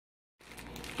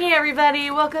everybody,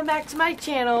 welcome back to my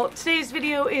channel. Today's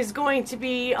video is going to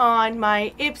be on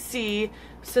my Ipsy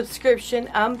subscription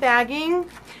unbagging.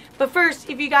 But first,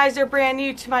 if you guys are brand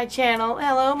new to my channel,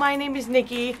 hello, my name is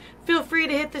Nikki. Feel free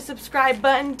to hit the subscribe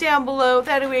button down below.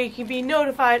 That way you can be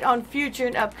notified on future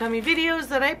and upcoming videos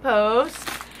that I post.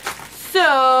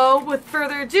 So, with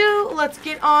further ado, let's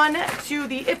get on to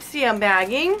the Ipsy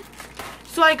unbagging.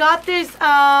 So I got this,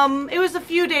 it was a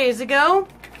few days ago.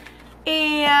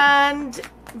 And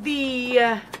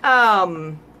the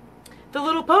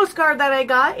little postcard that I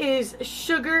got is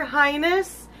Sugar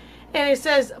Highness, and it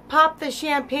says, pop the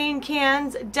champagne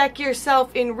cans, deck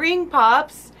yourself in ring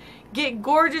pops, get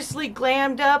gorgeously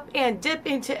glammed up, and dip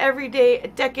into everyday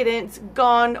decadence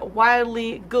gone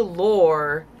wildly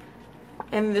galore.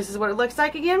 And this is what it looks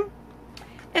like again.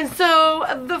 And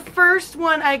so the first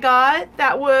one I got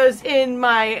that was in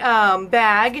my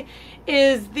bag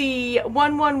is the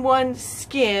 111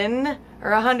 Skin, or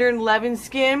 111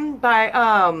 Skin by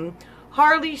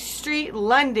Harley Street,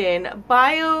 London,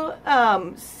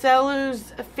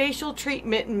 Cellulose Facial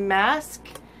Treatment Mask.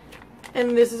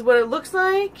 And this is what it looks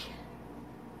like.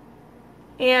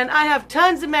 And I have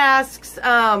tons of masks.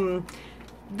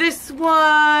 This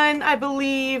one, I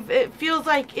believe, it feels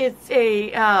like it's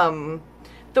a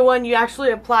the one you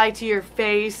actually apply to your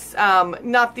face,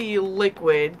 not the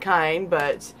liquid kind,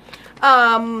 but so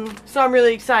I'm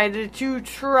really excited to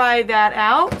try that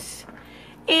out.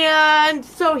 And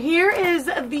so here is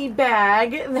the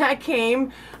bag that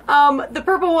came. The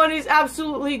purple one is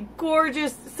absolutely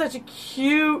gorgeous. Such a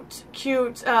cute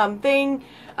thing,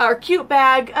 or cute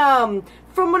bag.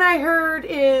 From what I heard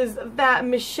is that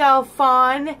Michelle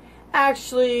Phan,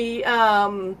 actually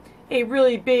a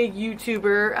really big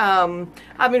YouTuber.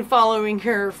 I've been following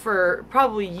her for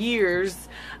probably years.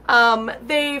 From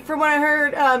what I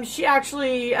heard, she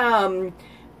actually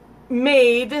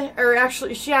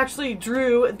she actually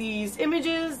drew these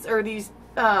images, or these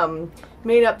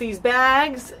made up these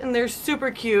bags, and they're super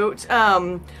cute.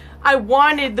 I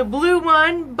wanted the blue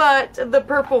one, but the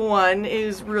purple one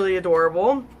is really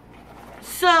adorable.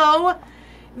 So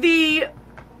the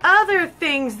other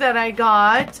things that I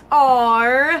got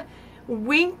are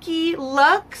Winky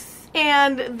Lux,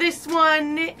 and this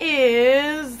one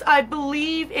is, I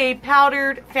believe, a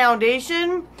powdered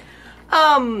foundation.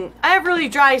 I have really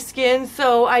dry skin,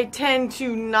 so I tend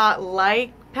to not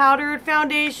like powdered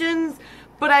foundations,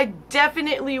 but I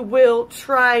definitely will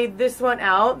try this one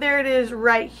out. There it is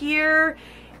right here,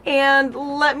 and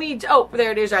oh,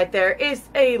 there it is right there. It's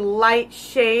a light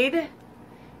shade.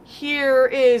 Here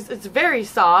is, it's very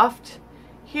soft.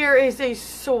 Here is a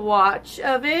swatch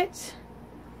of it.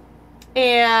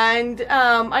 And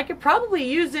I could probably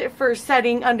use it for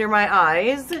setting under my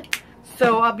eyes.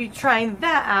 So I'll be trying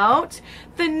that out.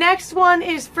 The next one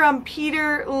is from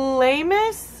Peter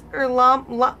Lamas, or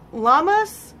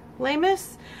Lamas.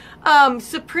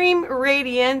 Supreme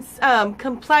Radiance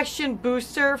Complexion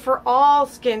Booster for all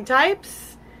skin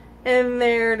types. And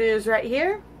there it is right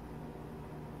here.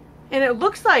 And it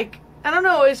looks like, I don't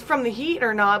know if it's from the heat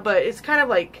or not, but it's kind of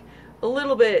like a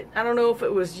little bit, I don't know if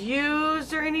it was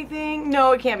used or anything.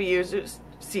 No, it can't be used. It was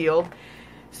sealed.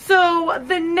 So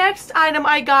the next item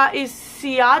I got is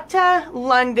Ciata,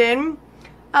 London,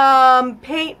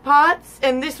 paint pots.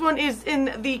 And this one is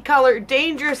in the color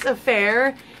Dangerous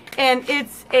Affair. And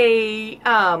it's a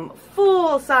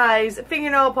full-size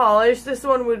fingernail polish. This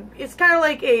one it's kind of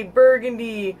like a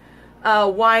burgundy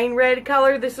wine red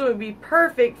color. This one would be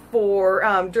perfect for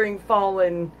during fall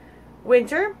and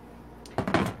winter.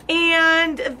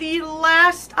 And the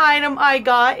last item I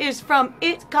got is from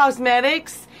It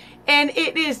Cosmetics, and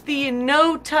it is the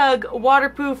No Tug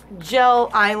Waterproof Gel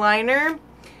Eyeliner.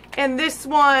 And this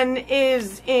one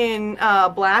is in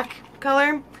black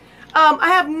color. I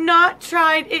have not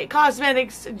tried It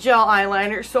Cosmetics Gel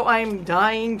Eyeliner, so I'm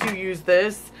dying to use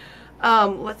this.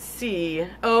 Let's see.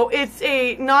 Oh, it's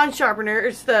a non-sharpener.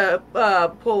 It's the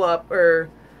pull-up, or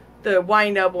the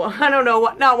wind-up one. I don't know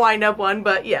what, not wind-up one,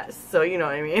 but yes. So you know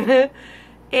what I mean.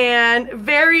 And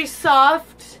very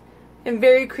soft, and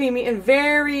very creamy, and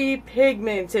very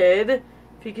pigmented.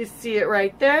 If you can see it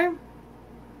right there.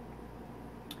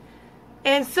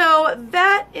 And so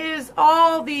that is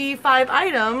all the 5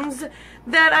 items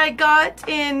that I got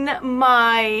in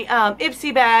my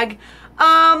Ipsy bag.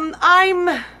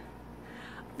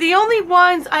 The only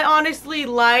ones I honestly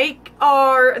like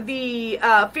are the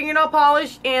fingernail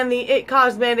polish and the It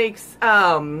Cosmetics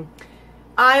eyeliner.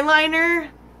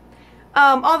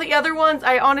 All the other ones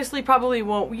I honestly probably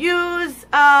won't use.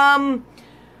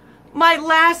 My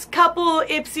last couple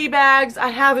Ipsy bags, I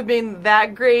haven't been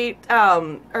that great,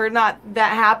 or not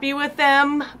that happy with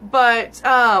them, but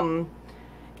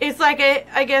it's like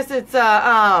I guess it's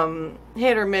a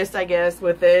hit or miss, I guess,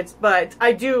 with it. But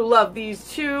I do love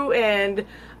these two, and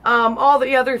all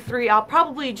the other three I'll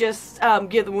probably just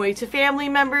give them away to family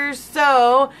members.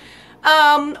 So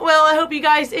well, I hope you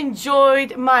guys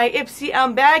enjoyed my Ipsy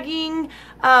unbagging,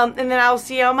 and then I'll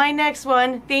see you on my next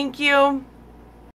one. Thank you.